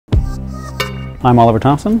I'm Oliver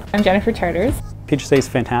Thompson. I'm Jennifer Charters. PHSA is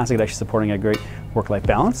fantastic at actually supporting a great work-life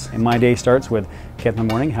balance. And my day starts with getting up in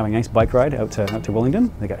the morning, having a nice bike ride out to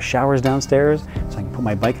Willingdon. They got showers downstairs, so I can put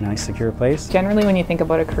my bike in a nice secure place. Generally, when you think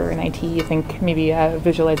about a career in IT, you think maybe a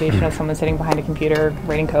visualization of someone sitting behind a computer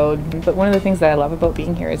writing code. But one of the things that I love about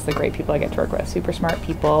being here is the great people I get to work with. Super smart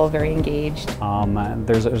people, very engaged.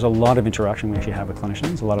 There's a lot of interaction we actually have with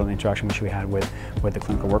clinicians, a lot of the interaction we had with the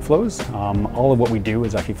clinical workflows. All of what we do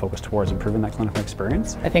is actually focused towards improving that clinical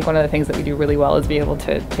experience. I think one of the things that we do really well is be able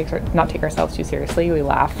to not take ourselves too seriously. We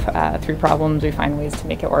laugh through problems, we find ways to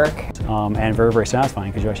make it work. And very, very satisfying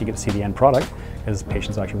because you actually get to see the end product as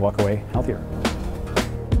patients actually walk away healthier.